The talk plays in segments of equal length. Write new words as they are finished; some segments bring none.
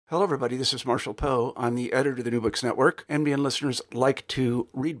Hello, everybody. This is Marshall Poe. I'm the editor of the New Books Network. NBN listeners like to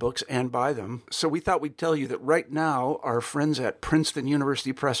read books and buy them. So we thought we'd tell you that right now, our friends at Princeton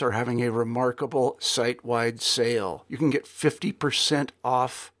University Press are having a remarkable site-wide sale. You can get 50%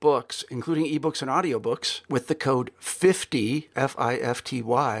 off books, including ebooks and audiobooks, with the code 50,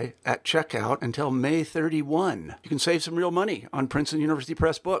 F-I-F-T-Y, at checkout until May 31. You can save some real money on Princeton University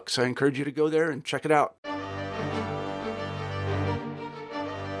Press books. I encourage you to go there and check it out.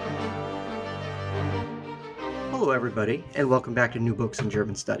 Hello, everybody, and welcome back to New Books in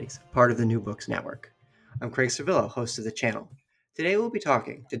German Studies, part of the New Books Network. I'm Craig Servillo, host of the channel. Today we'll be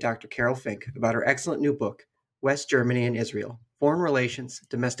talking to Dr. Carol Fink about her excellent new book, West Germany and Israel, Foreign Relations,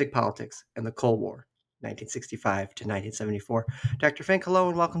 Domestic Politics, and the Cold War, 1965 to 1974. Dr. Fink, hello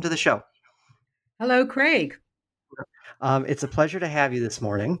and welcome to the show. Hello, Craig. It's a pleasure to have you this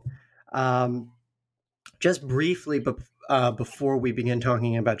morning. Just briefly, before we begin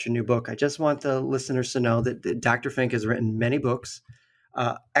talking about your new book, I just want the listeners to know that Dr. Fink has written many books,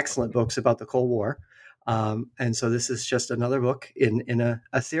 excellent books about the Cold War. And so this is just another book in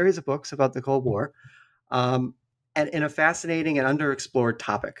a series of books about the Cold War, and in a fascinating and underexplored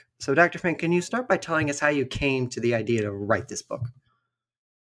topic. So Dr. Fink, can you start by telling us how you came to the idea to write this book?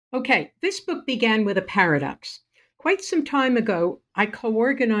 Okay, this book began with a paradox. Quite some time ago, I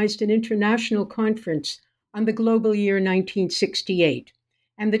co-organized an international conference on the global year 1968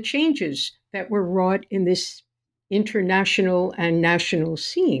 and the changes that were wrought in this international and national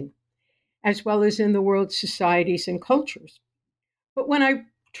scene, as well as in the world's societies and cultures. But when I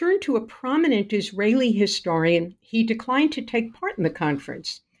turned to a prominent Israeli historian, he declined to take part in the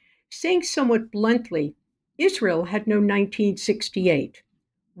conference, saying somewhat bluntly, Israel had no 1968.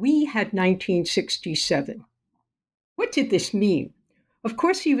 We had 1967. What did this mean? Of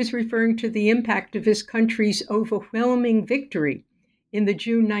course, he was referring to the impact of his country's overwhelming victory in the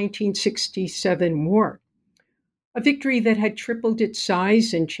June 1967 war, a victory that had tripled its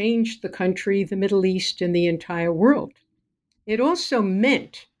size and changed the country, the Middle East, and the entire world. It also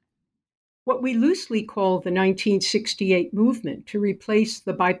meant what we loosely call the 1968 movement to replace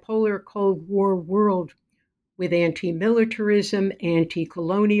the bipolar Cold War world with anti-militarism,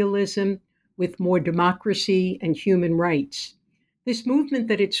 anti-colonialism, with more democracy and human rights. This movement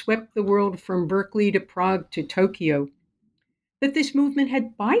that had swept the world from Berkeley to Prague to Tokyo, that this movement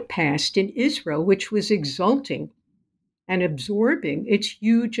had bypassed in Israel, which was exulting and absorbing its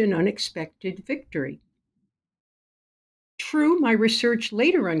huge and unexpected victory. True, my research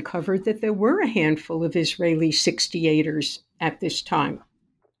later uncovered that there were a handful of Israeli 68ers at this time.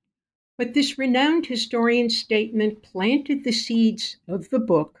 But this renowned historian's statement planted the seeds of the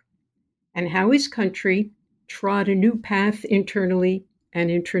book and how his country trod a new path internally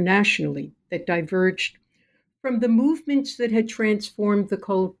and internationally that diverged from the movements that had transformed the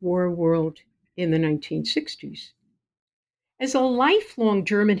Cold War world in the 1960s. As a lifelong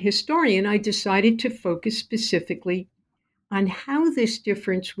German historian, I decided to focus specifically on how this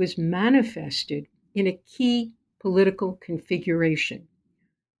difference was manifested in a key political configuration,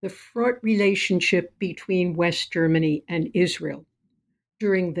 the fraught relationship between West Germany and Israel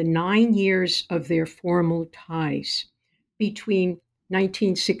during the 9 years of their formal ties between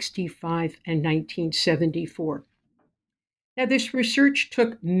 1965 and 1974. Now, this research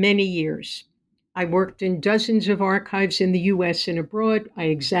took many years. I worked in dozens of archives in the US and abroad. I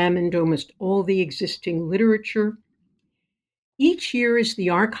examined almost all the existing literature. Each year, as the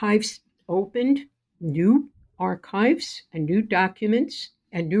archives opened, new archives and new documents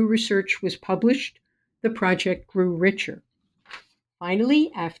and new research was published, the project grew richer.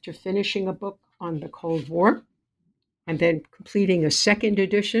 Finally, after finishing a book on the Cold War, and then completing a second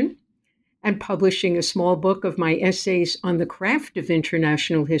edition, and publishing a small book of my essays on the craft of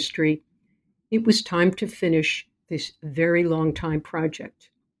international history, it was time to finish this very long time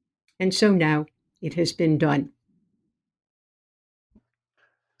project. And so now it has been done.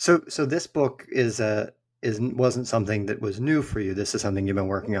 So this book wasn't something that was new for you. This is something you've been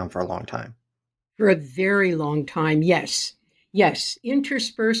working on for a long time. For a very long time, yes. Yes,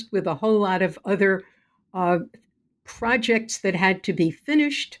 interspersed with a whole lot of other projects that had to be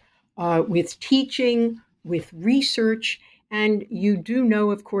finished, with teaching, with research. And you do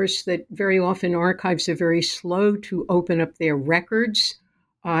know, of course, that very often archives are very slow to open up their records,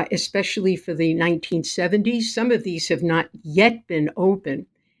 especially for the 1970s. Some of these have not yet been open.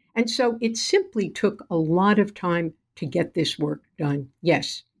 And so it simply took a lot of time to get this work done.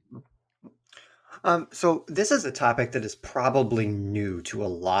 Yes. So this is a topic that is probably new to a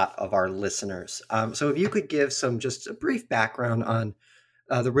lot of our listeners. So if you could give just a brief background on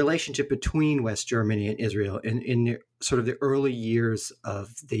the relationship between West Germany and Israel in sort of the early years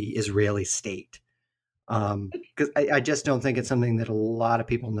of the Israeli state. Because I just don't think it's something that a lot of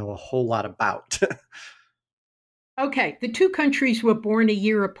people know a whole lot about. Okay, the two countries were born a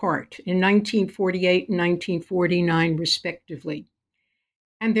year apart in 1948 and 1949, respectively.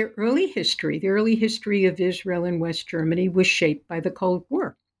 And their early history, the early history of Israel and West Germany, was shaped by the Cold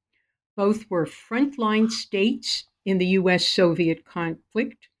War. Both were frontline states in the U.S.-Soviet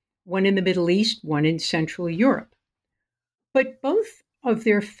conflict, one in the Middle East, one in Central Europe. But both of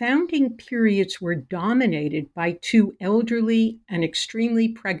their founding periods were dominated by two elderly and extremely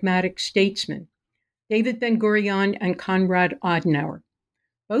pragmatic statesmen, David Ben-Gurion and Konrad Adenauer.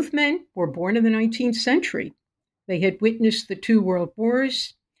 Both men were born in the 19th century. They had witnessed the two world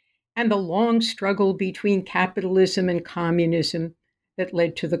wars and the long struggle between capitalism and communism that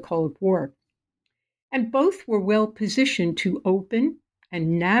led to the Cold War. And both were well positioned to open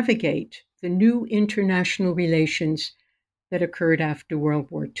and navigate the new international relations that occurred after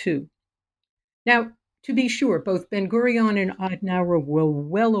World War II. Now, to be sure, both Ben-Gurion and Adenauer were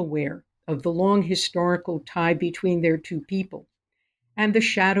well aware of the long historical tie between their two people and the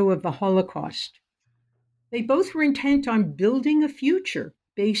shadow of the Holocaust. They both were intent on building a future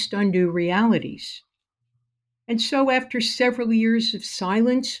based on new realities. And so, after several years of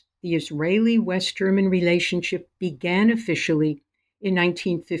silence, the Israeli-West German relationship began officially in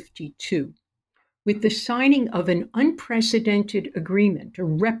 1952 with the signing of an unprecedented agreement, a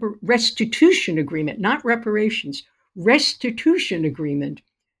restitution agreement, not reparations, restitution agreement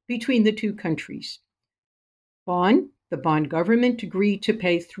between the two countries. The Bonn government agreed to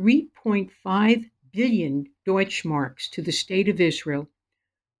pay 3.5 billion Deutschmarks to the State of Israel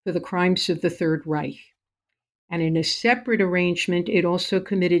for the crimes of the Third Reich. And in a separate arrangement, it also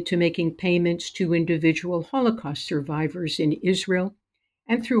committed to making payments to individual Holocaust survivors in Israel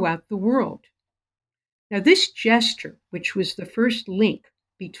and throughout the world. Now, this gesture, which was the first link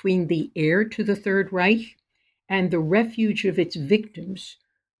between the heir to the Third Reich and the refuge of its victims,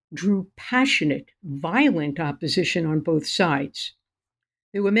 drew passionate, violent opposition on both sides.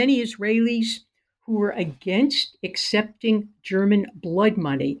 There were many Israelis who were against accepting German blood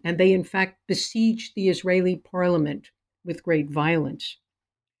money, and they in fact besieged the Israeli parliament with great violence.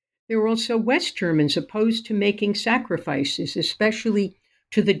 There were also West Germans opposed to making sacrifices, especially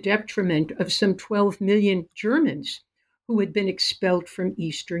to the detriment of some 12 million Germans who had been expelled from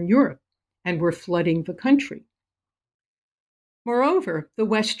Eastern Europe and were flooding the country. Moreover, the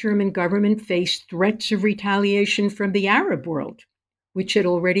West German government faced threats of retaliation from the Arab world, which had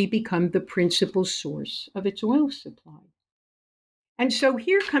already become the principal source of its oil supply. And so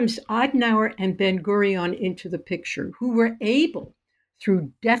here comes Adenauer and Ben-Gurion into the picture, who were able,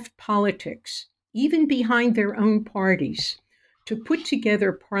 through deft politics, even behind their own parties, to put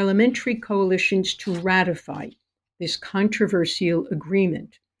together parliamentary coalitions to ratify this controversial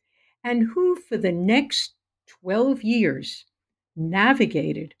agreement, and who, for the next 12 years,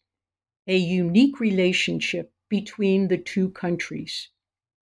 navigated a unique relationship between the two countries.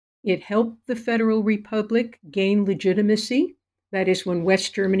 It helped the Federal Republic gain legitimacy. That is when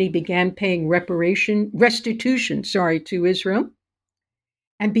West Germany began paying restitution to Israel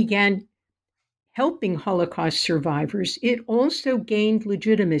and began helping Holocaust survivors. It also gained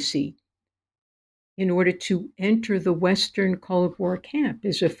legitimacy in order to enter the Western Cold War camp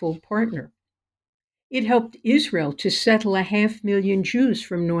as a full partner. It helped Israel to settle 500,000 Jews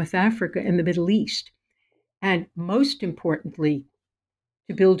from North Africa and the Middle East, and most importantly,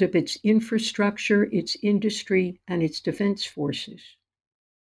 to build up its infrastructure, its industry, and its defense forces.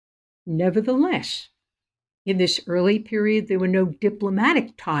 Nevertheless, in this early period, there were no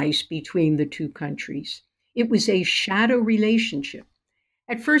diplomatic ties between the two countries. It was a shadow relationship.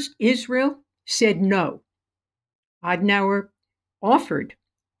 At first, Israel said no. Adenauer offered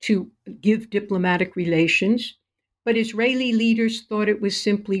to give diplomatic relations, but Israeli leaders thought it was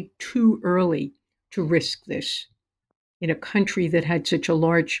simply too early to risk this in a country that had such a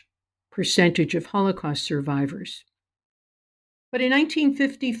large percentage of Holocaust survivors. But in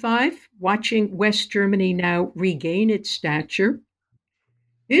 1955, watching West Germany now regain its stature,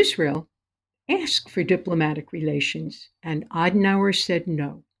 Israel asked for diplomatic relations, and Adenauer said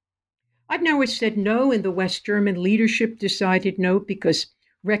no. Adenauer said no, and the West German leadership decided no because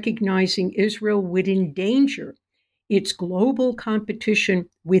recognizing Israel would endanger its global competition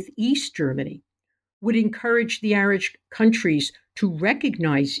with East Germany, would encourage the Arab countries to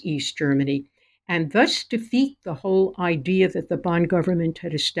recognize East Germany, and thus defeat the whole idea that the Bonn government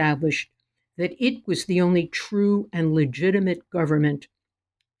had established that it was the only true and legitimate government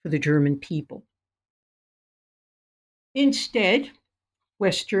for the German people. Instead,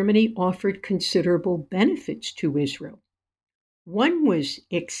 West Germany offered considerable benefits to Israel. One was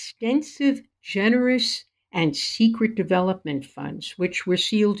extensive, generous, and secret development funds, which were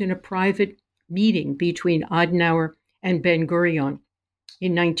sealed in a private meeting between Adenauer and Ben-Gurion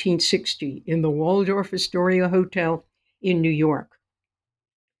in 1960 in the Waldorf Astoria Hotel in New York.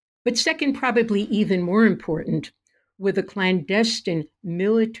 But second, probably even more important, were the clandestine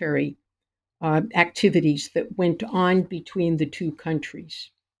military activities that went on between the two countries.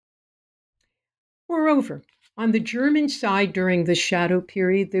 Moreover, on the German side during the shadow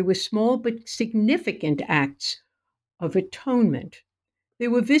period, there were small but significant acts of atonement. There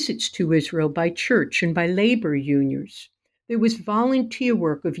were visits to Israel by church and by labor unions. There was volunteer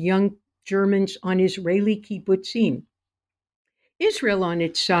work of young Germans on Israeli kibbutzim. Israel, on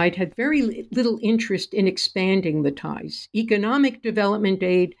its side, had very little interest in expanding the ties. Economic development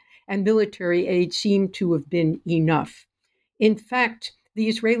aid and military aid seemed to have been enough. In fact, the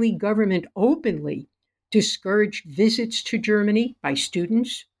Israeli government openly discouraged visits to Germany by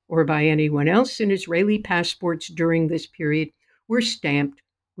students or by anyone else, and Israeli passports during this period were stamped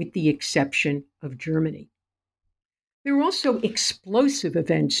with the exception of Germany. There were also explosive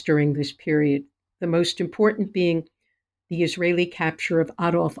events during this period, the most important being the Israeli capture of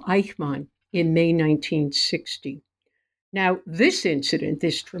Adolf Eichmann in May 1960. Now, this incident,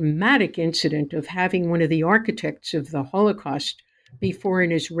 this dramatic incident of having one of the architects of the Holocaust before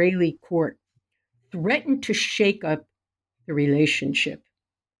an Israeli court, threatened to shake up the relationship.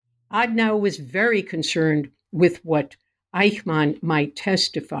 Adenauer was very concerned with what Eichmann might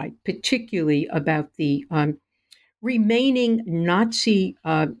testify, particularly about the remaining Nazi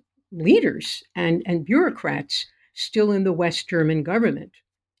leaders and bureaucrats still in the West German government.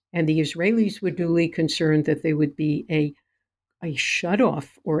 And the Israelis were duly concerned that there would be a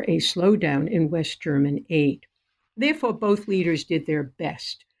shut-off or a slowdown in West German aid. Therefore, both leaders did their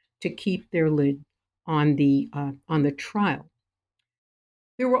best to keep their lid on the trial.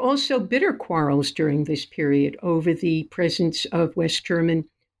 There were also bitter quarrels during this period over the presence of West German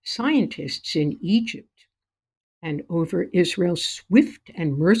scientists in Egypt and over Israel's swift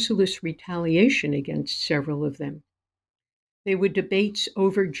and merciless retaliation against several of them. There were debates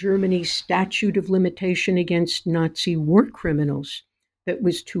over Germany's statute of limitation against Nazi war criminals that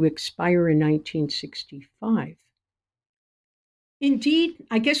was to expire in 1965. Indeed,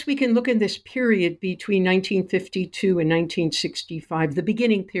 I guess we can look in this period between 1952 and 1965, the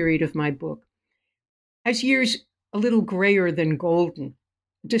beginning period of my book, as years a little grayer than golden.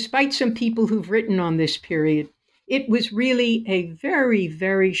 Despite some people who've written on this period, it was really a very,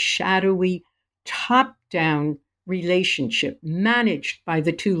 very shadowy, top-down relationship managed by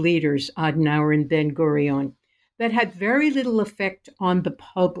the two leaders, Adenauer and Ben-Gurion, that had very little effect on the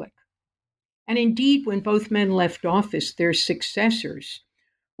public. And indeed, when both men left office, their successors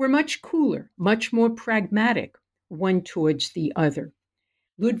were much cooler, much more pragmatic, one towards the other.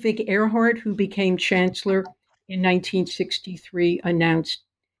 Ludwig Erhard, who became chancellor in 1963, announced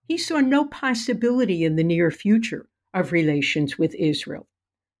he saw no possibility in the near future of relations with Israel.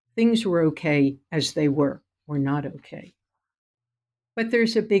 Things were okay as they were, or not okay. But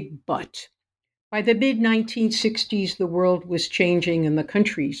there's a big but. By the mid-1960s, the world was changing and the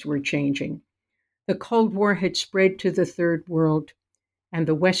countries were changing. The Cold War had spread to the Third World, and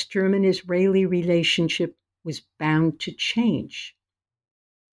the West German-Israeli relationship was bound to change.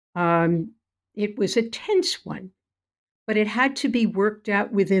 It was a tense one, but it had to be worked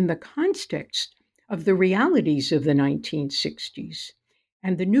out within the context of the realities of the 1960s.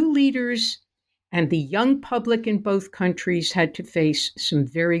 And the new leaders and the young public in both countries had to face some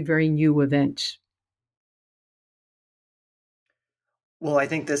very, very new events. Well, I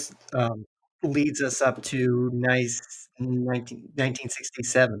think this leads us up to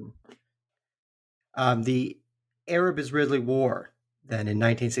 1967. The Arab-Israeli War, then in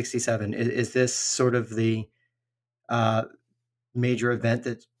 1967, is this sort of the major event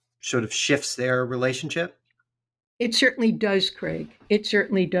that sort of shifts their relationship? It certainly does, Craig. It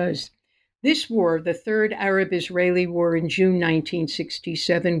certainly does. This war, the Third Arab-Israeli War in June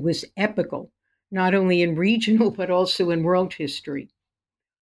 1967, was epical, not only in regional but also in world history.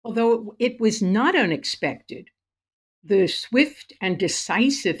 Although it was not unexpected, the swift and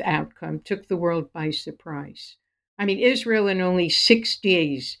decisive outcome took the world by surprise. I mean, Israel in only 6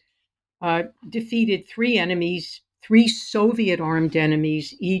 days defeated three enemies, three Soviet-armed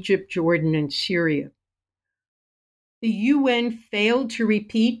enemies, Egypt, Jordan, and Syria. The UN failed to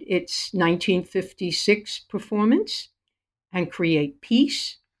repeat its 1956 performance and create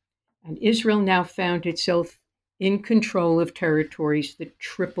peace, and Israel now found itself in control of territories that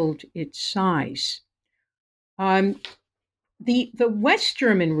tripled its size. The West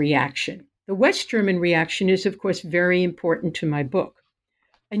German reaction, is, of course, very important to my book.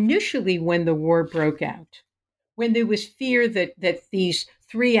 Initially, when the war broke out, when there was fear that these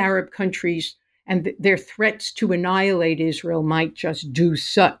three Arab countries and their threats to annihilate Israel might just do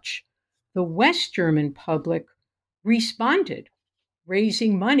such, the West German public responded,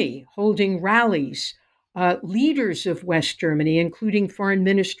 raising money, holding rallies. Leaders of West Germany, including Foreign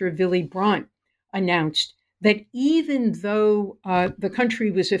Minister Willy Brandt, announced that even though the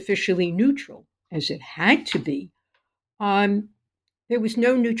country was officially neutral, as it had to be, there was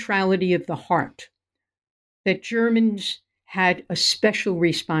no neutrality of the heart, that Germans had a special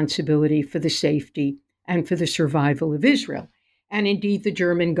responsibility for the safety and for the survival of Israel. And indeed, the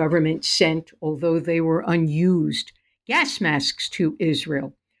German government sent, although they were unused, gas masks to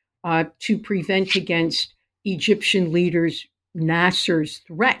Israel to prevent against Egyptian leaders Nasser's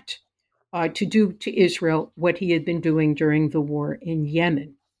threat to do to Israel what he had been doing during the war in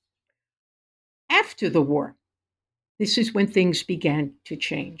Yemen. After the war, this is when things began to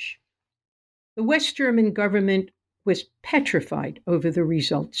change. The West German government was petrified over the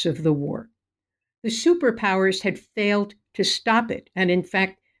results of the war. The superpowers had failed to stop it, and in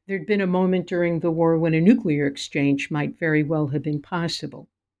fact, there'd been a moment during the war when a nuclear exchange might very well have been possible.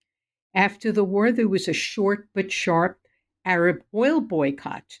 After the war, there was a short but sharp Arab oil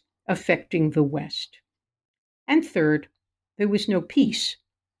boycott affecting the West. And third, there was no peace.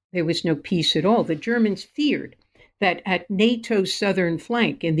 There was no peace at all. The Germans feared that at NATO's southern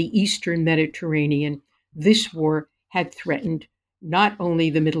flank in the eastern Mediterranean, this war had threatened not only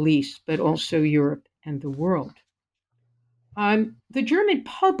the Middle East, but also Europe and the world. The German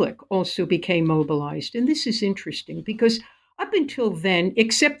public also became mobilized, and this is interesting because up until then,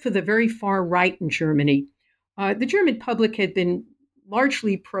 except for the very far right in Germany, the German public had been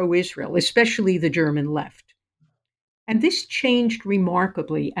largely pro-Israel, especially the German left. And this changed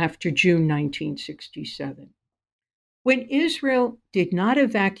remarkably after June 1967. When Israel did not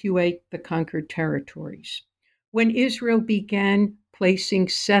evacuate the conquered territories, when Israel began placing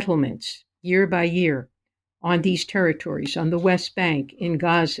settlements year by year on these territories, on the West Bank, in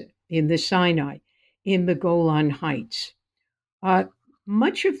Gaza, in the Sinai, in the Golan Heights,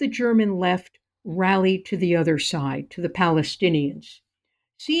 much of the German left rallied to the other side, to the Palestinians,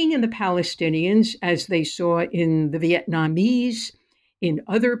 seeing in the Palestinians, as they saw in the Vietnamese, in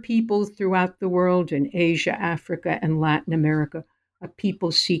other peoples throughout the world, in Asia, Africa, and Latin America, a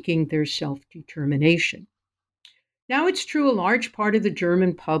people seeking their self-determination. Now, it's true a large part of the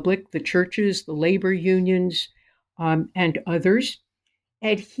German public, the churches, the labor unions, and others,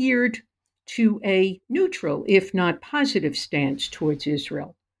 adhered to a neutral, if not positive, stance towards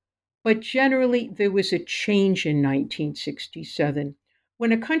Israel. But generally, there was a change in 1967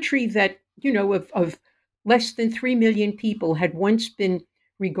 when a country that, of less than 3 million people had once been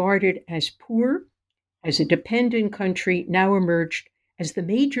regarded as poor, as a dependent country, now emerged as the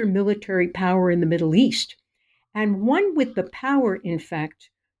major military power in the Middle East, and one with the power, in fact,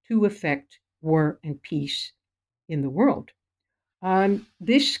 to effect war and peace in the world.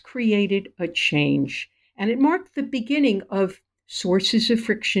 This created a change, and it marked the beginning of sources of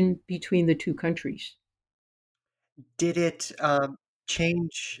friction between the two countries. Did it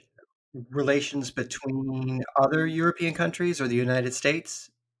change relations between other European countries or the United States?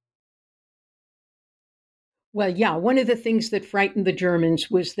 Well, yeah, one of the things that frightened the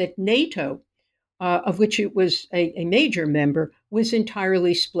Germans was that NATO, of which it was a major member, was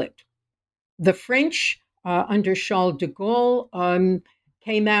entirely split. The French, under Charles de Gaulle,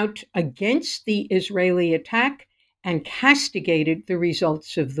 came out against the Israeli attack and castigated the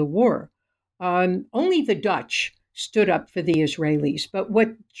results of the war. Only the Dutch stood up for the Israelis. But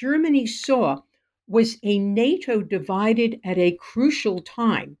what Germany saw was a NATO divided at a crucial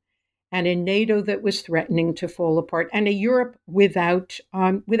time, and a NATO that was threatening to fall apart, and a Europe without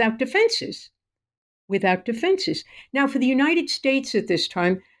defenses. Now, for the United States at this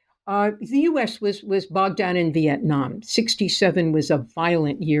time, the U.S. was bogged down in Vietnam. 1967 was a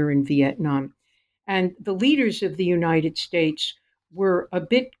violent year in Vietnam. And the leaders of the United States were a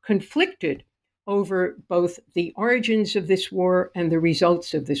bit conflicted over both the origins of this war and the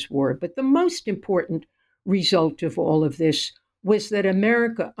results of this war. But the most important result of all of this was that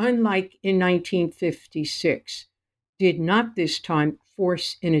America, unlike in 1956, did not this time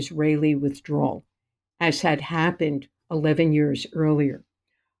force an Israeli withdrawal, as had happened 11 years earlier.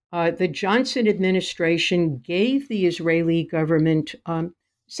 The Johnson administration gave the Israeli government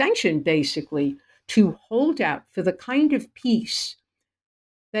sanction, basically, to hold out for the kind of peace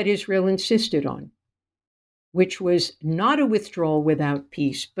that Israel insisted on, which was not a withdrawal without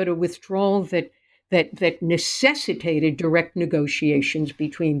peace, but a withdrawal that that necessitated direct negotiations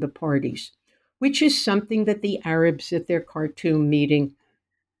between the parties, which is something that the Arabs at their Khartoum meeting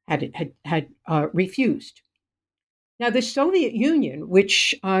had refused. Now, the Soviet Union,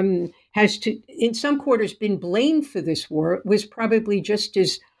 which has in some quarters been blamed for this war, was probably just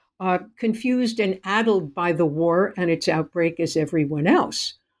as confused and addled by the war and its outbreak as everyone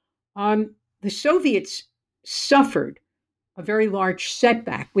else. The Soviets suffered a very large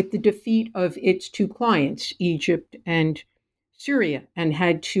setback with the defeat of its two clients, Egypt and Syria, and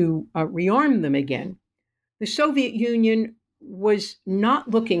had to rearm them again. The Soviet Union was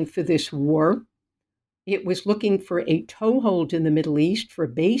not looking for this war. It was looking for a toehold in the Middle East, for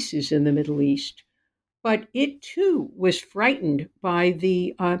bases in the Middle East. But it, too, was frightened by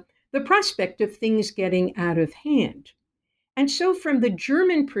the prospect of things getting out of hand. And so from the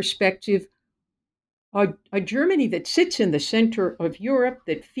German perspective, a Germany that sits in the center of Europe,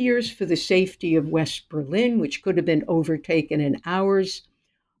 that fears for the safety of West Berlin, which could have been overtaken in hours,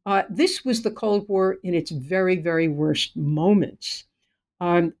 this was the Cold War in its very, very worst moments.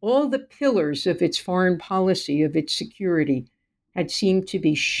 All the pillars of its foreign policy, of its security, had seemed to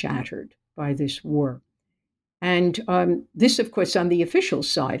be shattered by this war. And this, of course, on the official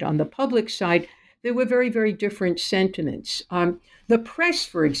side. On the public side, there were very, very different sentiments. The press,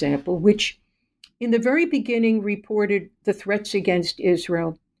 for example, which in the very beginning reported the threats against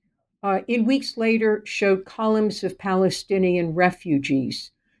Israel, in weeks later showed columns of Palestinian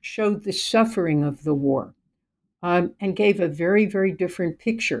refugees, showed the suffering of the war, and gave a very, very different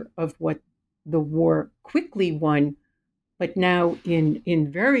picture of what the war quickly won, but now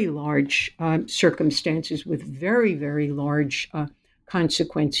in very large circumstances with very, very large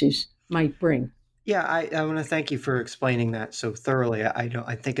consequences might bring. Yeah, I want to thank you for explaining that so thoroughly.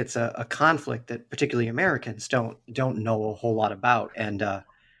 I think it's a conflict that particularly Americans don't know a whole lot about, and I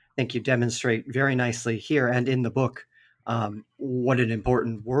think you demonstrate very nicely here and in the book what an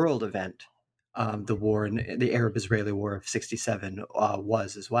important world event the war and the Arab-Israeli War of '67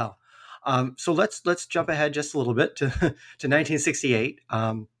 was as well. So let's jump ahead just a little bit to 1968.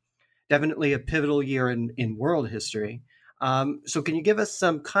 Definitely a pivotal year in world history. So can you give us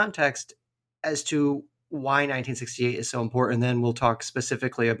some context as to why 1968 is so important? And then we'll talk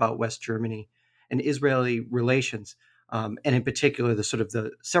specifically about West Germany and Israeli relations, and in particular the sort of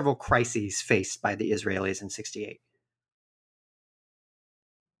the several crises faced by the Israelis in '68.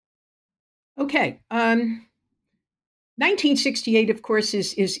 Okay. 1968, of course,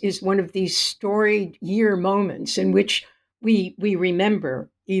 is one of these storied year moments in which we remember,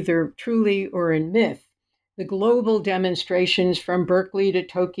 either truly or in myth, the global demonstrations from Berkeley to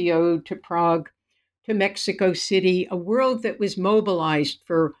Tokyo to Prague to Mexico City, a world that was mobilized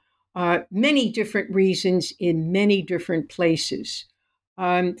for many different reasons in many different places.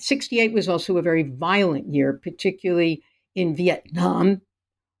 68 was also a very violent year, particularly in Vietnam.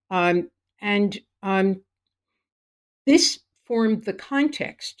 And this formed the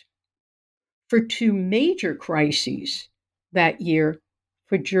context for two major crises that year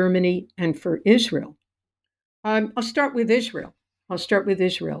for Germany and for Israel. I'll start with Israel.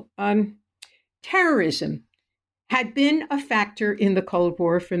 Terrorism had been a factor in the Cold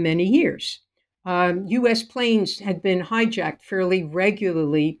War for many years. U.S. planes had been hijacked fairly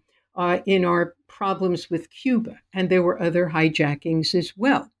regularly in our problems with Cuba, and there were other hijackings as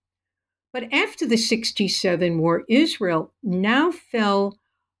well. But after the '67 war, Israel now fell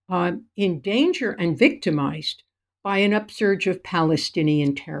in danger and victimized by an upsurge of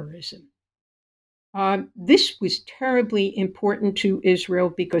Palestinian terrorism. This was terribly important to Israel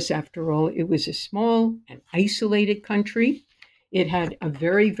because, after all, it was a small and isolated country. It had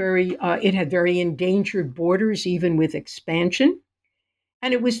very endangered borders, even with expansion,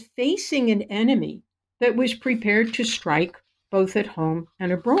 and it was facing an enemy that was prepared to strike both at home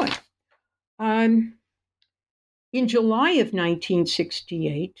and abroad. In July of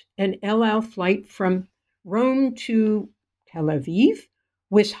 1968, an El Al flight from Rome to Tel Aviv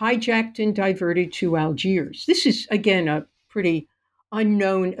was hijacked and diverted to Algiers. This is, again, a pretty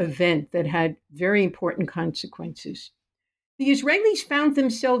unknown event that had very important consequences. The Israelis found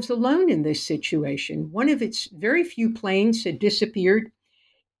themselves alone in this situation. One of its very few planes had disappeared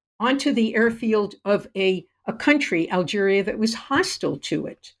onto the airfield of a country, Algeria, that was hostile to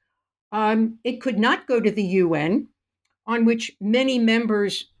it. It could not go to the UN, on which many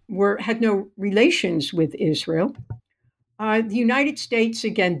members had no relations with Israel. The United States,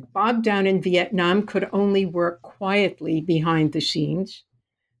 again, bogged down in Vietnam, could only work quietly behind the scenes.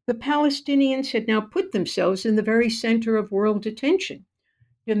 The Palestinians had now put themselves in the very center of world attention,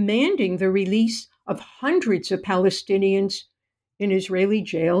 demanding the release of hundreds of Palestinians in Israeli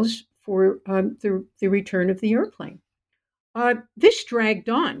jails for the return of the airplane. This dragged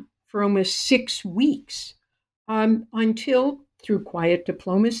on for almost 6 weeks until, through quiet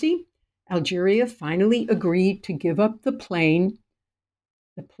diplomacy, Algeria finally agreed to give up the plane.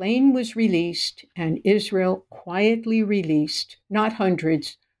 The plane was released, and Israel quietly released not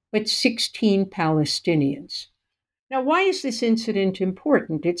hundreds, but 16 Palestinians. Now, why is this incident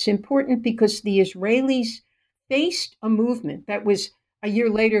important? It's important because the Israelis faced a movement that was a year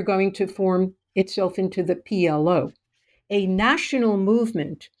later going to form itself into the PLO, a national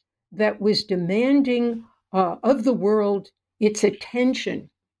movement that was demanding of the world its attention,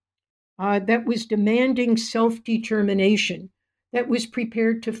 that was demanding self-determination, that was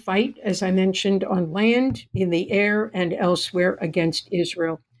prepared to fight, as I mentioned, on land, in the air, and elsewhere against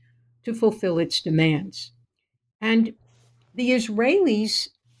Israel to fulfill its demands. And the Israelis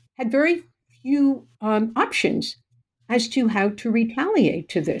had very few options as to how to retaliate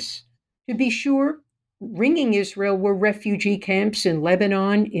to this. To be sure, ringing Israel were refugee camps in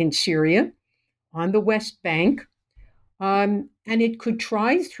Lebanon, in Syria, on the West Bank, and it could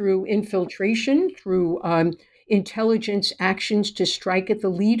try through infiltration, through intelligence actions to strike at the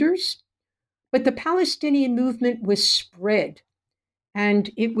leaders. But the Palestinian movement was spread,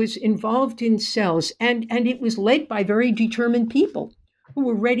 and it was involved in cells, and it was led by very determined people who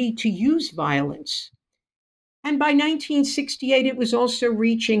were ready to use violence. And by 1968, it was also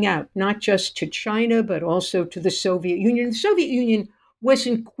reaching out, not just to China, but also to the Soviet Union. The Soviet Union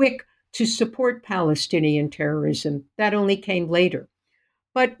wasn't quick to support Palestinian terrorism. That only came later.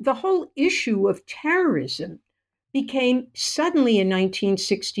 But the whole issue of terrorism became suddenly in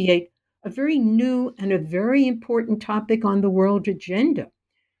 1968 a very new and a very important topic on the world agenda,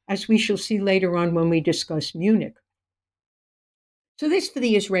 as we shall see later on when we discuss Munich. So this for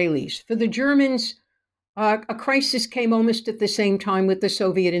the Israelis. For the Germans, a crisis came almost at the same time with the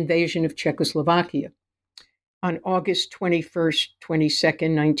Soviet invasion of Czechoslovakia on August 21st,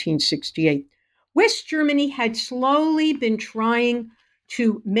 22nd, 1968. West Germany had slowly been trying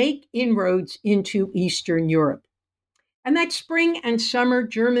to make inroads into Eastern Europe. And that spring and summer,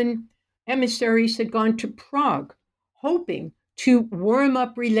 German emissaries had gone to Prague, hoping to warm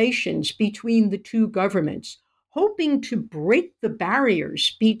up relations between the two governments, hoping to break the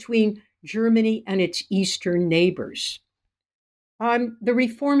barriers between Germany and its eastern neighbors. The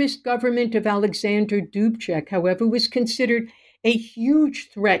reformist government of Alexander Dubček, however, was considered a huge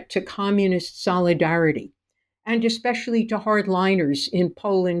threat to communist solidarity, and especially to hardliners in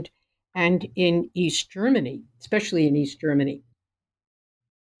Poland and in East Germany, especially in East Germany.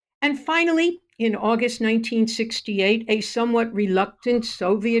 And finally, in August 1968, a somewhat reluctant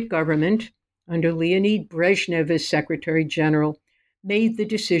Soviet government, under Leonid Brezhnev as Secretary General, made the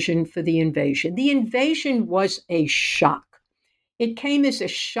decision for the invasion. The invasion was a shock. It came as a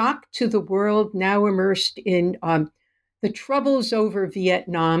shock to the world now immersed in the troubles over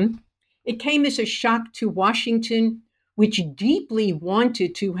Vietnam. It came as a shock to Washington, which deeply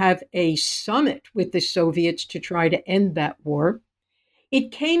wanted to have a summit with the Soviets to try to end that war.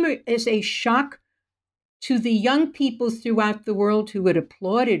 It came as a shock to the young people throughout the world who had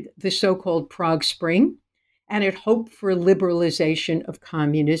applauded the so-called Prague Spring and had hoped for a liberalization of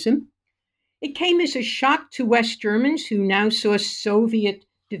communism. It came as a shock to West Germans who now saw Soviet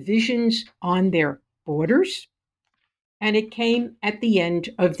divisions on their borders. And it came at the end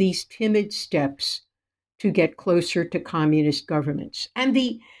of these timid steps to get closer to communist governments. And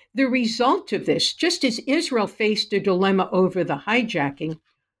the result of this, just as Israel faced a dilemma over the hijacking,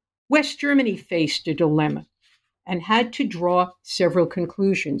 West Germany faced a dilemma and had to draw several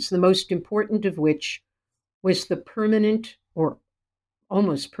conclusions, the most important of which was the permanent or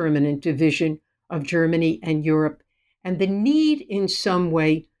almost permanent division of Germany and Europe, and the need in some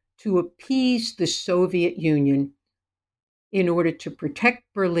way to appease the Soviet Union in order to protect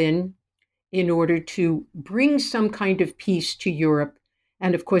Berlin, in order to bring some kind of peace to Europe.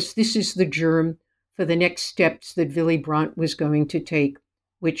 And of course, this is the germ for the next steps that Willy Brandt was going to take,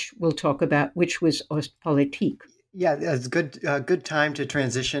 which we'll talk about, which was Ostpolitik. Yeah, it's good time to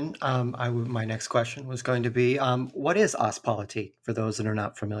transition. My next question was going to be, what is Ostpolitik for those that are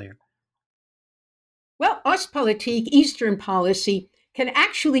not familiar? Well, Ostpolitik, Eastern policy, can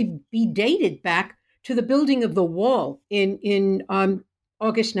actually be dated back to the building of the wall in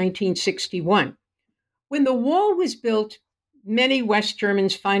August 1961. When the wall was built, many West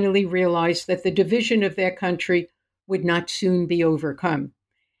Germans finally realized that the division of their country would not soon be overcome,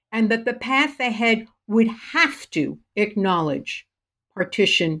 and that the path ahead would have to acknowledge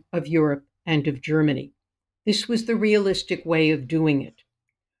partition of Europe and of Germany. This was the realistic way of doing it.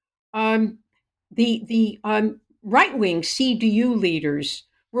 The right-wing CDU leaders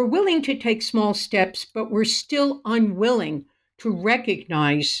were willing to take small steps, but were still unwilling to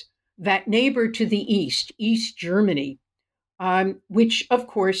recognize that neighbor to the east, East Germany, which, of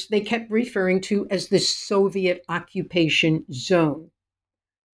course, they kept referring to as the Soviet occupation zone.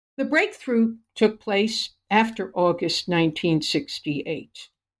 The breakthrough took place after August 1968.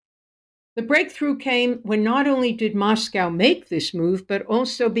 The breakthrough came when not only did Moscow make this move, but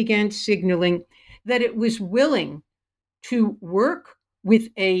also began signaling that it was willing to work with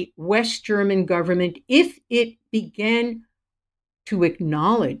a West German government if it began to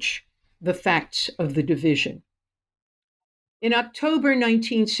acknowledge the facts of the division. In October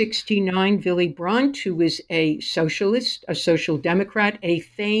 1969, Willy Brandt, who was a socialist, a social democrat, a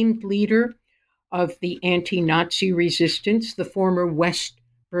famed leader of the anti-Nazi resistance, the former West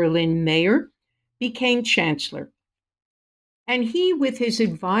Berlin mayor, became chancellor. And he, with his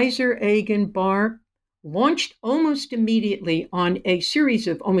advisor Eugen Bahr, launched almost immediately on a series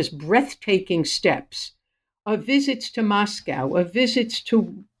of almost breathtaking steps, of visits to Moscow, of visits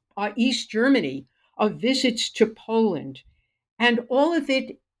to East Germany, of visits to Poland, and all of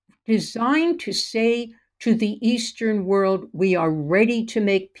it designed to say to the Eastern world, we are ready to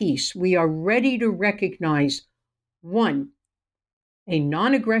make peace. We are ready to recognize, one, a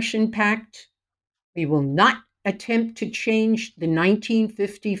non-aggression pact. We will not attempt to change the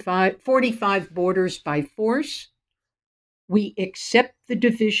 1945 borders by force. We accept the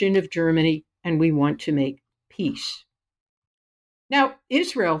division of Germany, and we want to make peace. Now,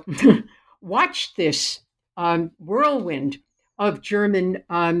 Israel watched this whirlwind of German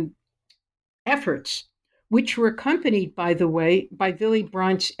efforts, which were accompanied, by the way, by Willy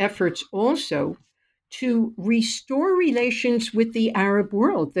Brandt's efforts also to restore relations with the Arab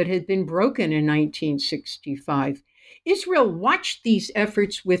world that had been broken in 1965. Israel watched these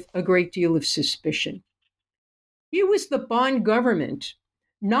efforts with a great deal of suspicion. Here was the Bonn government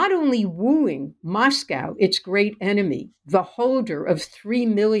not only wooing Moscow, its great enemy, the holder of 3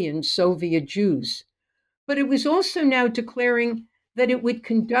 million Soviet Jews, but it was also now declaring that it would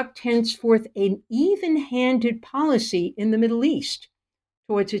conduct henceforth an even-handed policy in the Middle East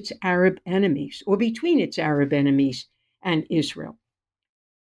towards its Arab enemies, or between its Arab enemies and Israel.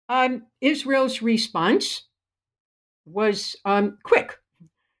 Israel's response was quick.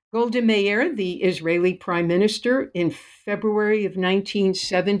 Golda Meir, the Israeli prime minister, in February of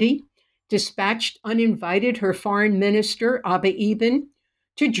 1970, dispatched uninvited her foreign minister, Abba Eban,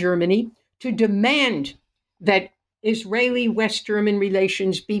 to Germany to demand that Israeli-West German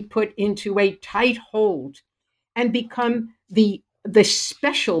relations be put into a tight hold and become the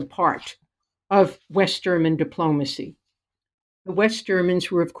special part of West German diplomacy. The West Germans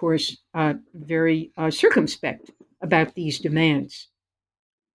were, of course, very circumspect about these demands.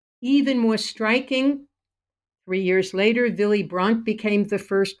 Even more striking, 3 years later, Willy Brandt became the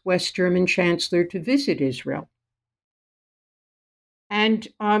first West German chancellor to visit Israel. And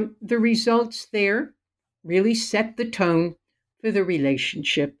the results there really set the tone for the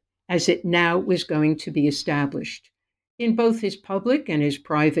relationship as it now was going to be established. In both his public and his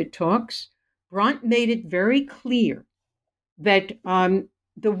private talks, Brandt made it very clear that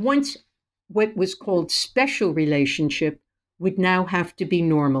the once what was called special relationship would now have to be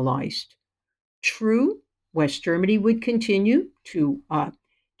normalized. True, West Germany would continue to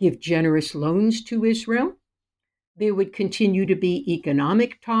give generous loans to Israel. There would continue to be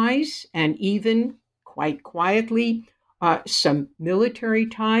economic ties and even, quite quietly, some military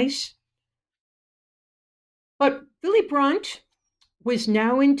ties. But Willy Brandt was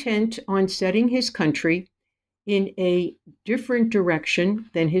now intent on setting his country in a different direction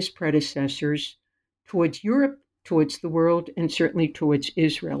than his predecessors towards Europe, towards the world, and certainly towards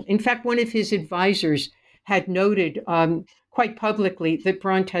Israel. In fact, one of his advisors had noted quite publicly that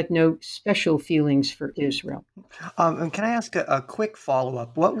Brandt had no special feelings for Israel. And can I ask a quick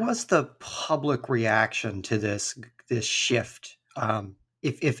follow-up? What was the public reaction to this shift,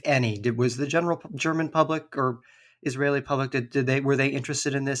 if any? Was the general German public or Israeli public, were they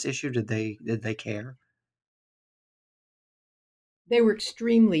interested in this issue? Did they care? They were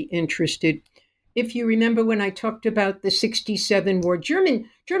extremely interested. If you remember when I talked about the 67 war, German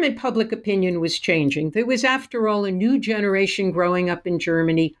public opinion was changing. There was, after all, a new generation growing up in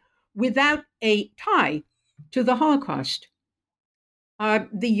Germany without a tie to the Holocaust.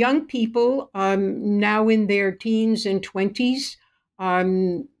 The young people, now in their teens and 20s,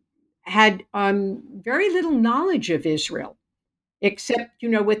 had very little knowledge of Israel, except,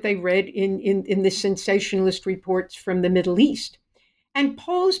 what they read in the sensationalist reports from the Middle East. And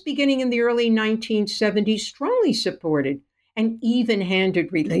Poles, beginning in the early 1970s, strongly supported an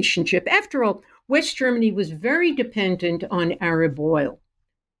even-handed relationship. After all, West Germany was very dependent on Arab oil.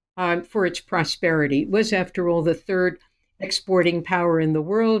 for its prosperity. It was, after all, the third exporting power in the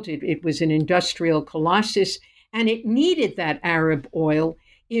world. It was an industrial colossus, and it needed that Arab oil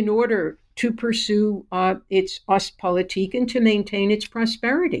in order to pursue its Ostpolitik and to maintain its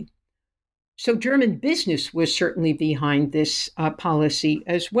prosperity. So German business was certainly behind this policy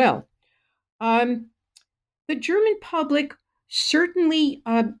as well. The German public certainly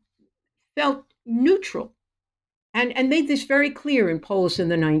felt neutral and made this very clear in polls in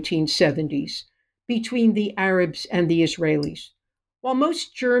the 1970s between the Arabs and the Israelis. While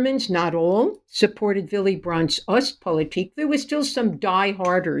most Germans, not all, supported Willy Brandt's Ostpolitik, there were still some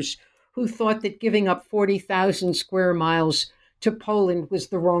die-harders who thought that giving up 40,000 square miles to Poland was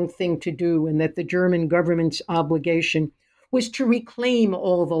the wrong thing to do, and that the German government's obligation was to reclaim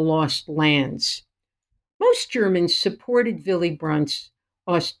all the lost lands. Most Germans supported Willy Brandt's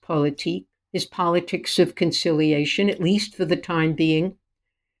Ostpolitik, his politics of conciliation, at least for the time being.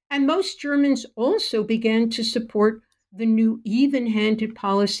 And most Germans also began to support the new even-handed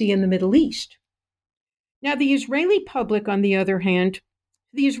policy in the Middle East. Now, the Israeli public, on the other hand,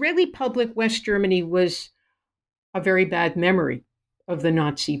 the Israeli public, West Germany was a very bad memory of the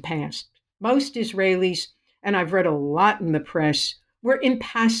Nazi past. Most Israelis, and I've read a lot in the press, were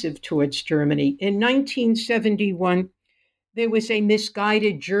impassive towards Germany. In 1971, there was a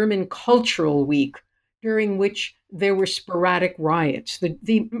misguided German cultural week during which there were sporadic riots. The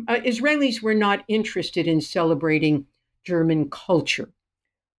Israelis were not interested in celebrating German culture.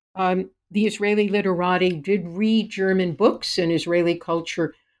 The Israeli literati did read German books, and Israeli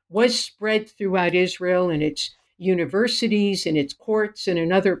culture was spread throughout Israel in its universities, in its courts, and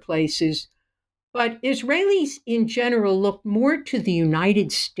in other places. But Israelis in general looked more to the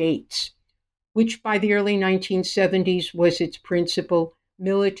United States, which by the early 1970s was its principal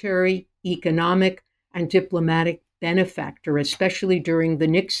military, economic, and diplomatic benefactor, especially during the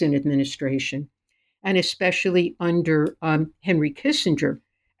Nixon administration, and especially under Henry Kissinger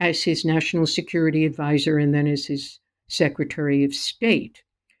as his national security advisor and then as his Secretary of State.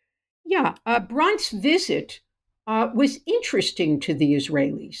 Brandt's visit was interesting to the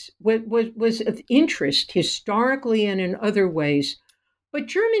Israelis, was of interest historically and in other ways, but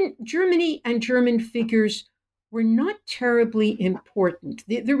Germany and German figures were not terribly important.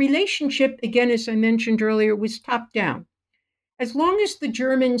 The relationship, again, as I mentioned earlier, was top-down. As long as the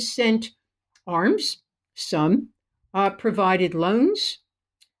Germans sent arms, some provided loans,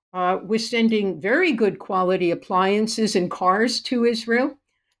 was sending very good quality appliances and cars to Israel,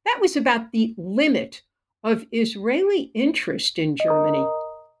 that was about the limit of Israeli interest in Germany.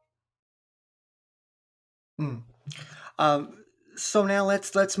 So now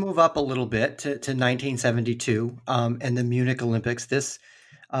let's move up a little bit to 1972 and the Munich Olympics. This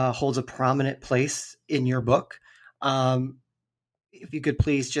holds a prominent place in your book. If you could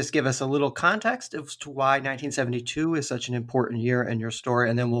please just give us a little context as to why 1972 is such an important year in your story,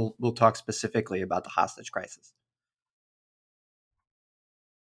 and then we'll talk specifically about the hostage crisis.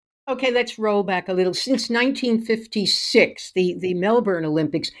 Okay, let's roll back a little. Since 1956, the Melbourne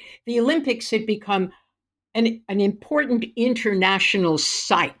Olympics, the Olympics had become an important international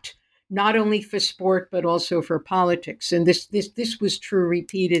site, not only for sport, but also for politics. And this was true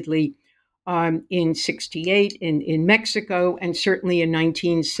repeatedly in 68 in Mexico, and certainly in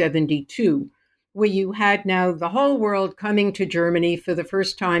 1972, where you had now the whole world coming to Germany for the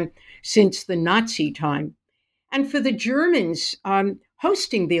first time since the Nazi time. And for the Germans,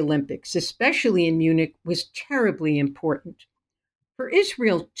 hosting the Olympics, especially in Munich, was terribly important. For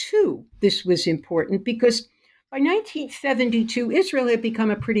Israel, too, this was important because by 1972, Israel had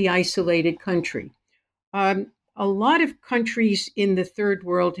become a pretty isolated country. A lot of countries in the Third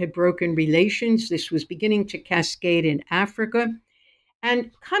World had broken relations. This was beginning to cascade in Africa.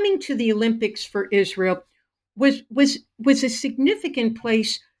 And coming to the Olympics for Israel was a significant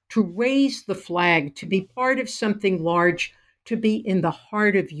place to raise the flag, to be part of something large, to be in the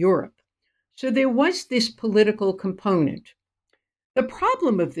heart of Europe. So there was this political component. The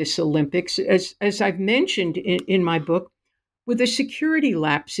problem of this Olympics, as I've mentioned in my book, were the security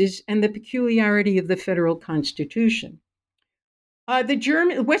lapses and the peculiarity of the federal constitution.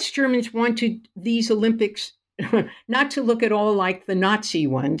 West Germans wanted these Olympics not to look at all like the Nazi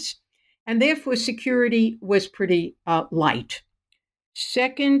ones, and therefore security was pretty light.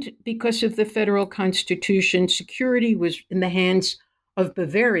 Second, because of the federal constitution, security was in the hands of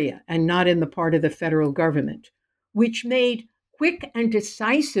Bavaria and not in the part of the federal government, which made quick and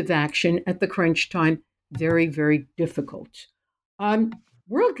decisive action at the crunch time very, very difficult.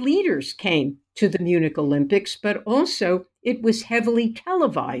 World leaders came to the Munich Olympics, but also it was heavily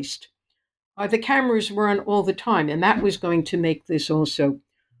televised. The cameras were on all the time, and that was going to make this also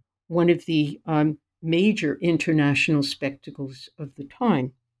one of the major international spectacles of the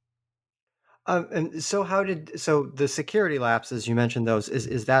time. And so the security lapses, you mentioned those,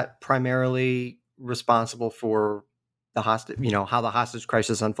 is that primarily responsible for the hostage, how the hostage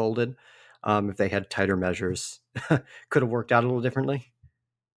crisis unfolded? If they had tighter measures, could have worked out a little differently?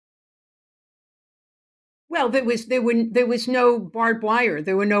 Well, there was no barbed wire.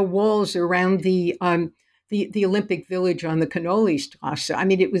 There were no walls around the Olympic Village on the Cannoli-Strasse. I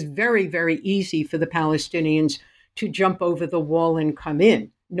mean, it was very, very easy for the Palestinians to jump over the wall and come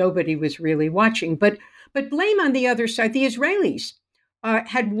in. Nobody was really watching. But blame on the other side. The Israelis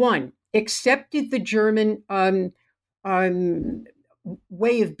had won, accepted the German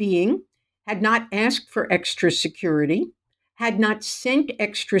way of being, had not asked for extra security, had not sent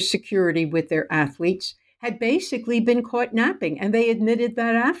extra security with their athletes, had basically been caught napping, and they admitted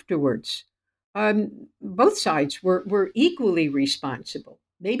that afterwards. Both sides were equally responsible.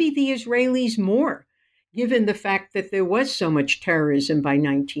 Maybe the Israelis more, given the fact that there was so much terrorism by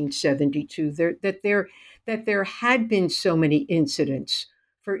 1972, that there had been so many incidents.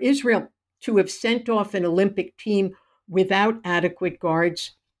 For Israel to have sent off an Olympic team without adequate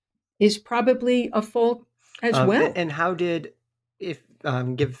guards is probably a fault as well. And how did,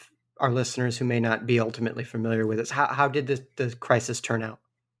 give our listeners who may not be ultimately familiar with this, how did the crisis turn out?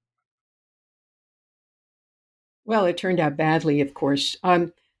 Well, it turned out badly, of course.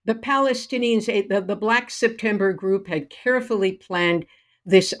 The Palestinians, the Black September group, had carefully planned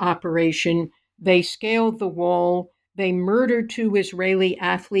this operation. They scaled the wall. They murdered 2 Israeli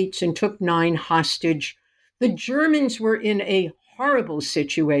athletes and took 9 hostage. The Germans were in a horrible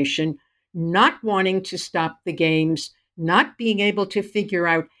situation, not wanting to stop the games, not being able to figure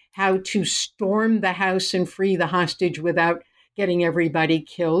out how to storm the house and free the hostage without getting everybody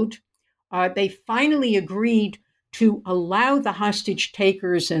killed. They finally agreed to allow the hostage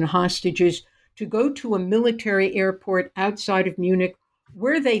takers and hostages to go to a military airport outside of Munich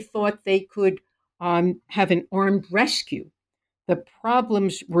where they thought they could have an armed rescue. The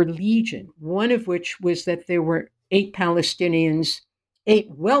problems were legion, one of which was that there were 8 Palestinians,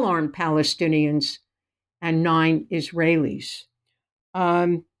 8 well-armed Palestinians, and 9 Israelis.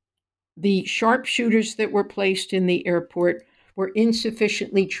 The sharpshooters that were placed in the airport were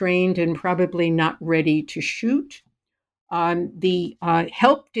insufficiently trained and probably not ready to shoot. The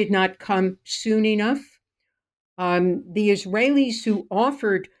help did not come soon enough. The Israelis who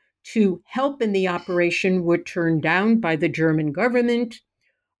offered to help in the operation were turned down by the German government.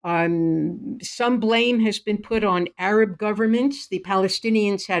 Some blame has been put on Arab governments. The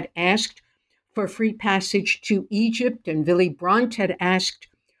Palestinians had asked for free passage to Egypt, and Willy Brandt had asked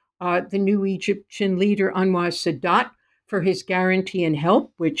the new Egyptian leader Anwar Sadat for his guarantee and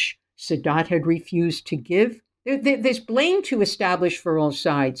help, which Sadat had refused to give. There's blame to establish for all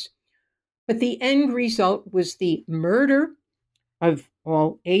sides. But the end result was the murder of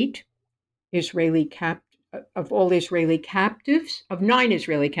all 8 Israeli captives, of 9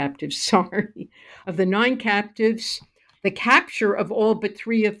 Israeli captives, of the 9 captives, the capture of all but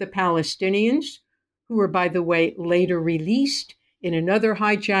 3 of the Palestinians, who were, by the way, later released in another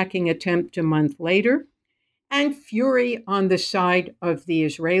hijacking attempt a month later, and fury on the side of the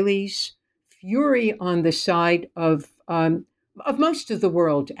Israelis, fury on the side of most of the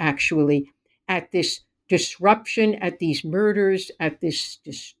world, actually, at this disruption, at these murders, at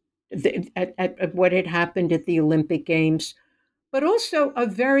what had happened at the Olympic Games, but also a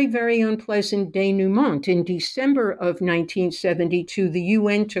very, very unpleasant denouement. In December of 1972, the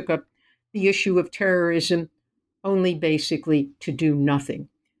UN took up the issue of terrorism only basically to do nothing.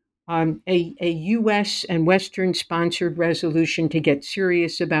 A U.S. and Western-sponsored resolution to get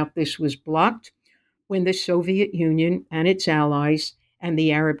serious about this was blocked when the Soviet Union and its allies and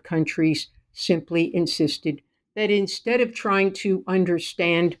the Arab countries simply insisted that instead of trying to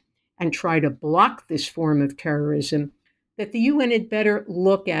understand and try to block this form of terrorism, that the UN had better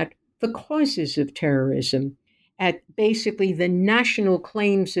look at the causes of terrorism, at basically the national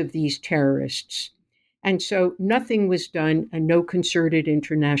claims of these terrorists. And so nothing was done, and no concerted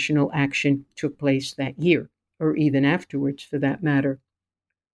international action took place that year, or even afterwards, for that matter.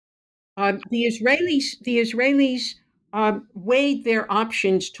 The Israelis weighed their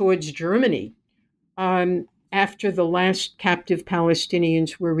options towards Germany after the last captive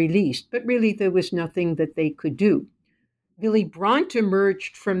Palestinians were released, but really there was nothing that they could do. Willy Brandt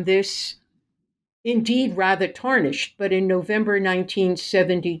emerged from this indeed rather tarnished, but in November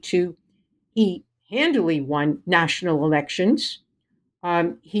 1972, he handily won national elections.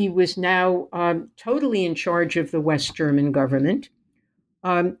 He was now totally in charge of the West German government.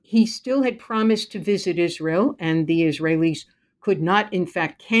 He still had promised to visit Israel, and the Israelis could not, in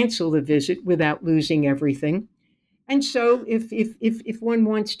fact, cancel the visit without losing everything. And so, if one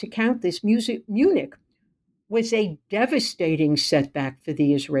wants to count this, Munich was a devastating setback for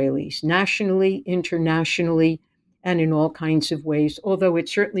the Israelis, nationally, internationally, and in all kinds of ways, although it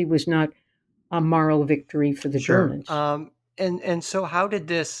certainly was not a moral victory for the Germans. And so how did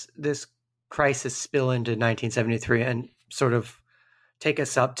this crisis spill into 1973 and sort of take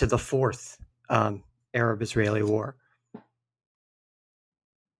us up to the fourth Arab-Israeli war?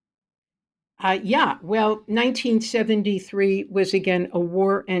 1973 was again a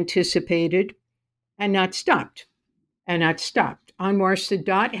war anticipated and not stopped. Anwar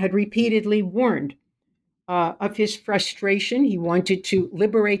Sadat had repeatedly warned of his frustration. He wanted to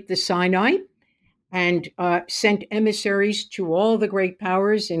liberate the Sinai and sent emissaries to all the great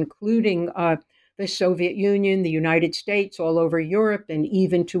powers, including the Soviet Union, the United States, all over Europe, and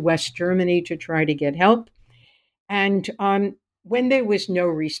even to West Germany to try to get help. And when there was no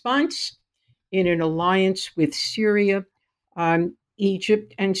response, in an alliance with Syria,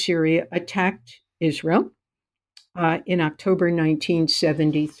 Egypt and Syria attacked Israel in October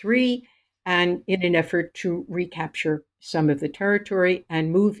 1973, and in an effort to recapture some of the territory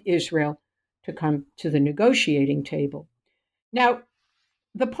and move Israel to come to the negotiating table. Now,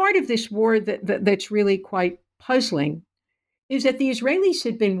 the part of this war that's really quite puzzling is that the Israelis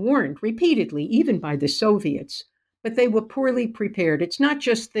had been warned repeatedly, even by the Soviets, but they were poorly prepared. It's not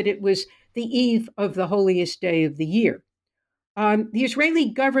just that it was the eve of the holiest day of the year. The Israeli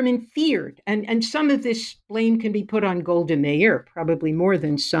government feared, and some of this blame can be put on Golda Meir, probably more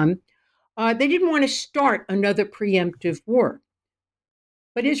than some. They didn't want to start another preemptive war.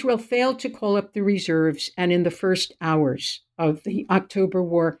 But Israel failed to call up the reserves, and in the first hours of the October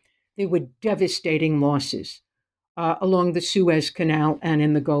War, there were devastating losses along the Suez Canal and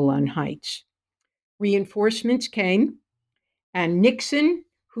in the Golan Heights. Reinforcements came, and Nixon,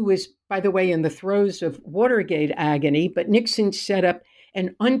 who was, by the way, in the throes of Watergate agony, but Nixon set up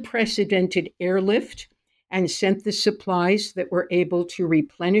an unprecedented airlift and sent the supplies that were able to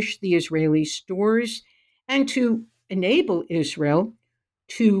replenish the Israeli stores and to enable Israel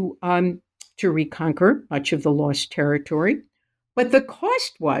to reconquer much of the lost territory. But the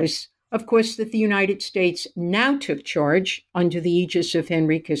cost was, of course, that the United States now took charge under the aegis of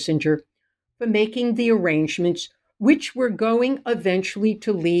Henry Kissinger for making the arrangements which were going eventually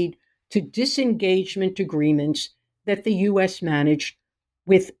to lead to disengagement agreements that the U.S. managed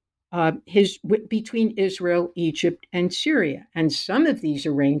between Israel, Egypt, and Syria. And some of these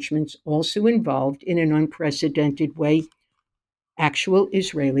arrangements also involved, in an unprecedented way, actual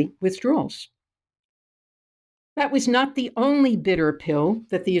Israeli withdrawals. That was not the only bitter pill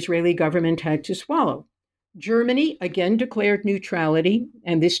that the Israeli government had to swallow. Germany again declared neutrality,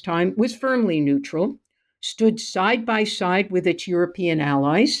 and this time was firmly neutral, stood side by side with its European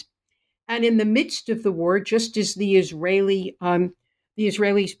allies, and in the midst of the war, just as the Israelis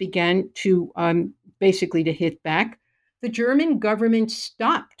began to basically to hit back, the German government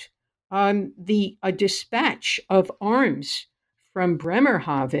stopped the dispatch of arms from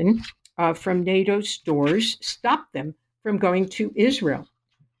Bremerhaven, from NATO stores, stopped them from going to Israel,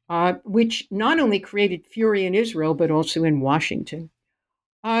 which not only created fury in Israel, but also in Washington.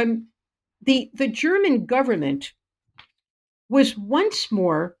 The German government was once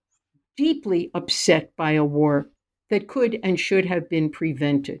more deeply upset by a war that could and should have been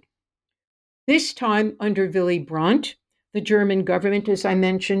prevented. This time, under Willy Brandt, the German government, as I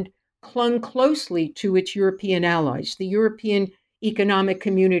mentioned, clung closely to its European allies, the European Economic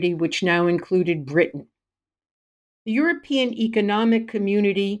Community, which now included Britain. The European Economic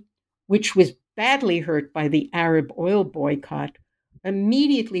Community, which was badly hurt by the Arab oil boycott,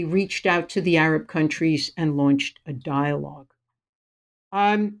 immediately reached out to the Arab countries and launched a dialogue.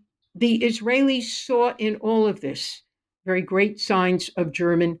 The Israelis saw in all of this very great signs of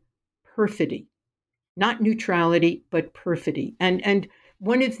German perfidy, not neutrality, but perfidy. And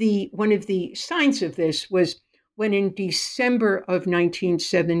one of the signs of this was when in December of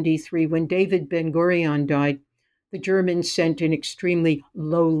 1973, when David Ben-Gurion died, the Germans sent an extremely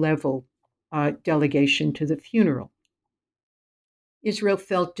low-level delegation to the funeral. Israel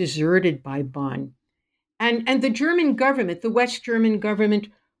felt deserted by Bonn. And the German government, the West German government,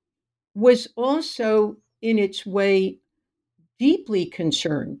 was also, in its way, deeply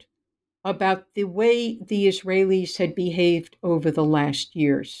concerned about the way the Israelis had behaved over the last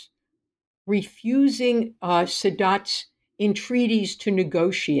years, refusing Sadat's entreaties to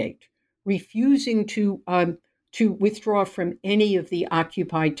negotiate, refusing to withdraw from any of the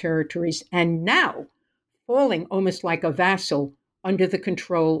occupied territories, and now falling almost like a vassal under the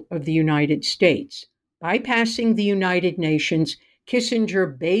control of the United States. bypassing the United Nations,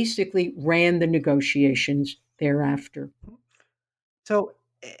 Kissinger basically ran the negotiations thereafter. So,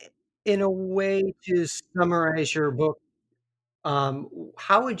 in a way to summarize your book,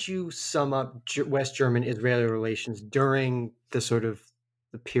 how would you sum up West German-Israeli relations during the sort of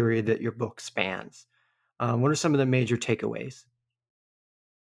the period that your book spans? What are some of the major takeaways?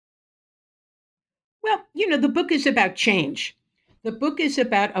 Well, the book is about change. The book is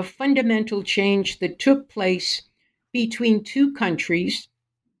about a fundamental change that took place between two countries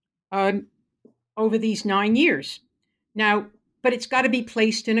over these 9 years. Now, but it's got to be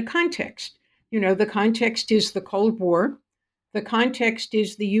placed in a context. The context is the Cold War. The context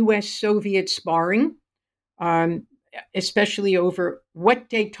is the U.S.-Soviet sparring, especially over what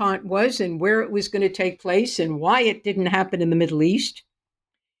détente was and where it was going to take place and why it didn't happen in the Middle East.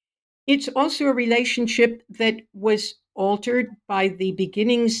 It's also a relationship that was altered by the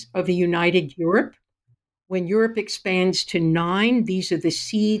beginnings of a united Europe. When Europe expands to 9, these are the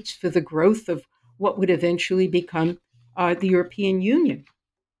seeds for the growth of what would eventually become the European Union.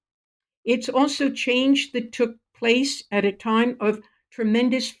 It's also change that took place at a time of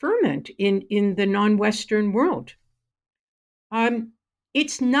tremendous ferment in the non-Western world.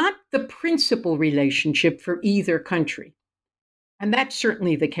 It's not the principal relationship for either country. And that's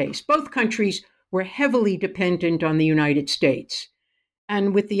certainly the case. Both countries were heavily dependent on the United States.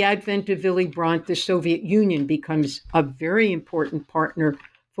 And with the advent of Willy Brandt, the Soviet Union becomes a very important partner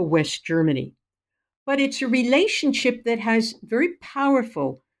for West Germany. But it's a relationship that has very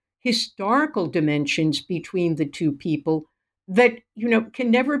powerful historical dimensions between the two people that,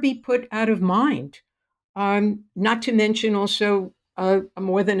 can never be put out of mind. Not to mention also a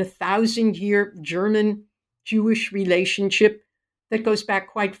more than 1,000-year German-Jewish relationship that goes back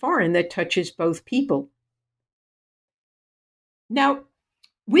quite far and that touches both people. Now,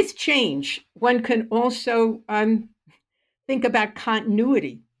 with change, one can also think about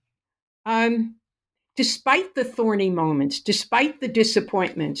continuity. Despite the thorny moments, despite the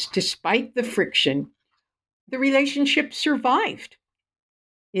disappointments, despite the friction, the relationship survived,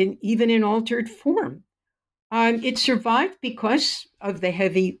 even in altered form. It survived because of the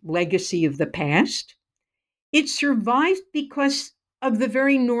heavy legacy of the past. It survived because of the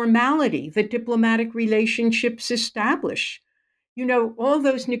very normality that diplomatic relationships establish. All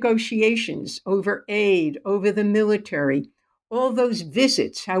those negotiations over aid, over the military, all those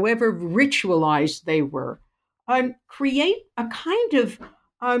visits, however ritualized they were, create a kind of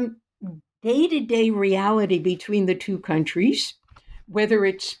day-to-day reality between the two countries, whether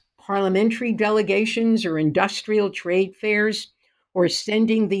it's parliamentary delegations or industrial trade fairs, or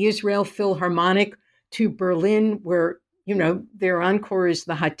sending the Israel Philharmonic to Berlin, where, their encore is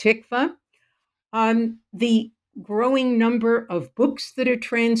the Hatikva. The growing number of books that are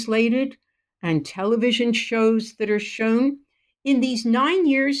translated and television shows that are shown. In these 9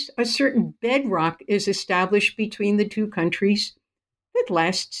 years, a certain bedrock is established between the two countries that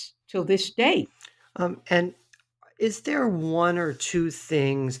lasts till this day. And is there one or two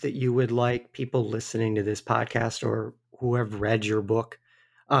things that you would like people listening to this podcast or who have read your book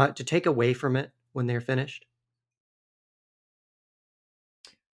to take away from it when they're finished?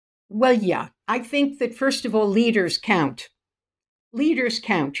 Well, yeah, I think that, first of all, leaders count. Leaders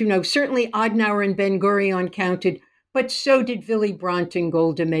count. Certainly Adenauer and Ben-Gurion counted, but so did Willy Brandt and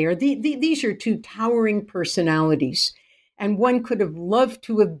Golda Meir. These are two towering personalities, and one could have loved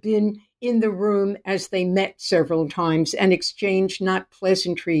to have been in the room as they met several times and exchanged not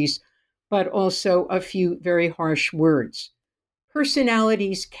pleasantries, but also a few very harsh words.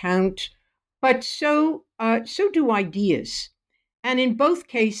 Personalities count, but so do ideas. And in both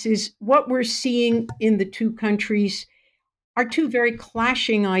cases, what we're seeing in the two countries are two very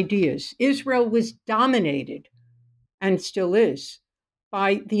clashing ideas. Israel was dominated, and still is,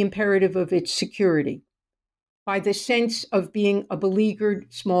 by the imperative of its security, by the sense of being a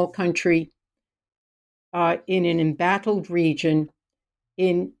beleaguered small country in an embattled region,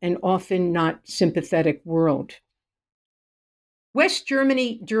 in an often not sympathetic world. West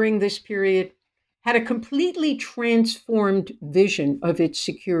Germany during this period had a completely transformed vision of its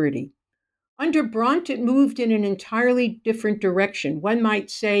security. Under Brandt, it moved in an entirely different direction. One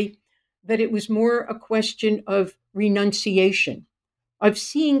might say that it was more a question of renunciation, of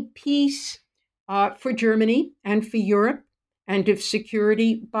seeing peace for Germany and for Europe, and of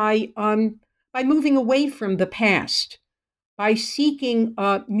security by moving away from the past, by seeking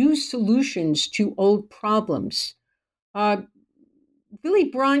new solutions to old problems. Willy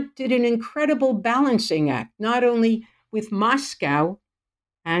Brandt did an incredible balancing act, not only with Moscow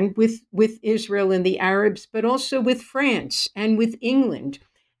and with Israel and the Arabs, but also with France and with England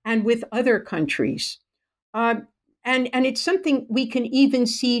and with other countries. And it's something we can even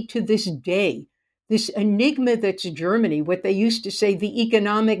see to this day. This enigma that's Germany, what they used to say, the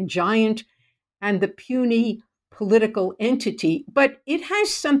economic giant and the puny political entity. But it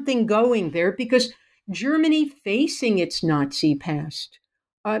has something going there because Germany, facing its Nazi past,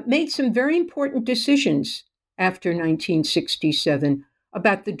 made some very important decisions after 1967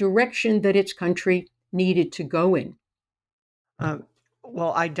 about the direction that its country needed to go in.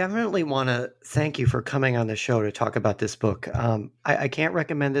 Well, I definitely want to thank you for coming on the show to talk about this book. I can't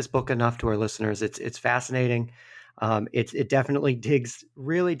recommend this book enough to our listeners. It's fascinating. It definitely digs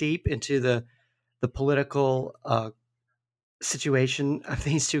really deep into the political situation of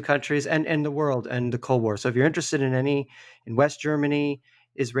these two countries and the world and the Cold War. So if you're interested in West Germany,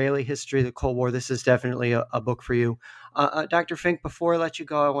 Israeli history, the Cold War, this is definitely a book for you. Dr. Fink, before I let you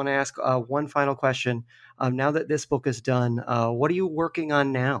go, I want to ask one final question. Now that this book is done, what are you working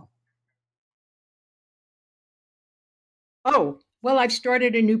on now? Oh, well, I've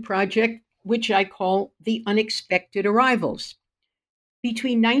started a new project, which I call The Unexpected Arrivals.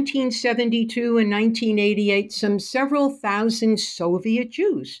 Between 1972 and 1988, some several thousand Soviet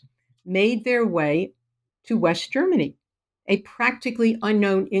Jews made their way to West Germany, a practically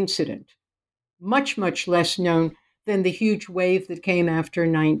unknown incident, much, much less known than the huge wave that came after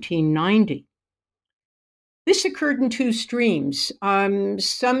 1990. This occurred in two streams.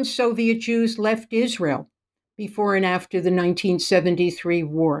 Some Soviet Jews left Israel before and after the 1973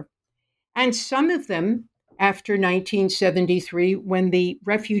 war, and some of them after 1973, when the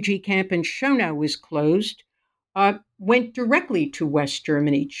refugee camp in Schonau was closed, went directly to West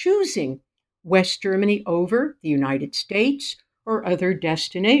Germany, choosing West Germany over the United States or other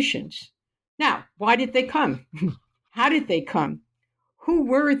destinations. Now, why did they come? How did they come? Who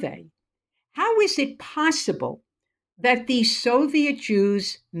were they? How is it possible that these Soviet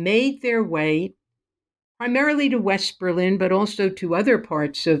Jews made their way primarily to West Berlin, but also to other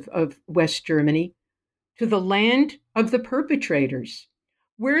parts of West Germany, to the land of the perpetrators,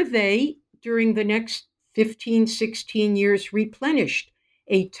 where they, during the next 15, 16 years, replenished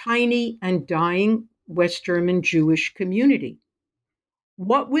a tiny and dying West German Jewish community?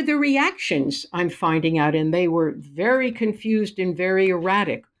 What were the reactions, I'm finding out, and they were very confused and very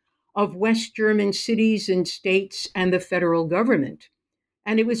erratic, of West German cities and states and the federal government?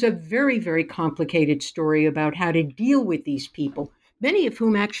 And it was a very, very complicated story about how to deal with these people, many of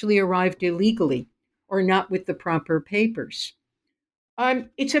whom actually arrived illegally or not with the proper papers.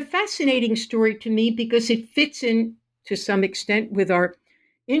 It's a fascinating story to me because it fits in to some extent with our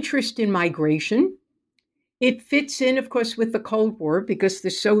interest in migration. It fits in, of course, with the Cold War because the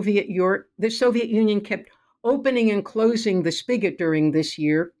Soviet Union kept opening and closing the spigot during these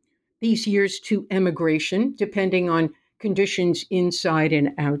years to emigration, depending on conditions inside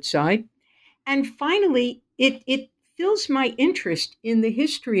and outside. And finally, it fills my interest in the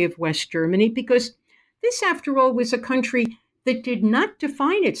history of West Germany because this, after all, was a country that did not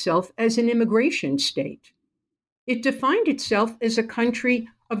define itself as an immigration state. It defined itself as a country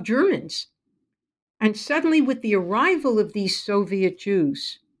of Germans. And suddenly, with the arrival of these Soviet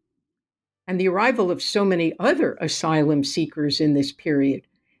Jews and the arrival of so many other asylum seekers in this period,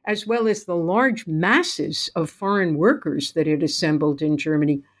 as well as the large masses of foreign workers that had assembled in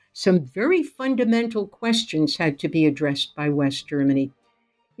Germany, some very fundamental questions had to be addressed by West Germany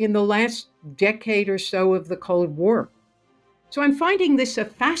in the last decade or so of the Cold War. So I'm finding this a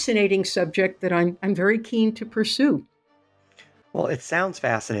fascinating subject that I'm very keen to pursue. Well, it sounds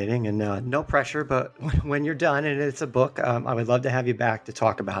fascinating, and no pressure, but when you're done and it's a book, I would love to have you back to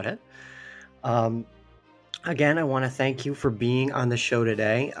talk about it. Again, I want to thank you for being on the show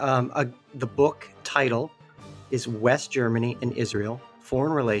today. The book title is West Germany and Israel,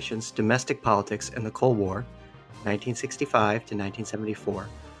 Foreign Relations, Domestic Politics, and the Cold War, 1965 to 1974.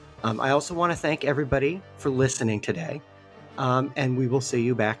 I also want to thank everybody for listening today, and we will see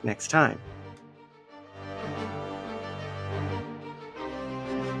you back next time.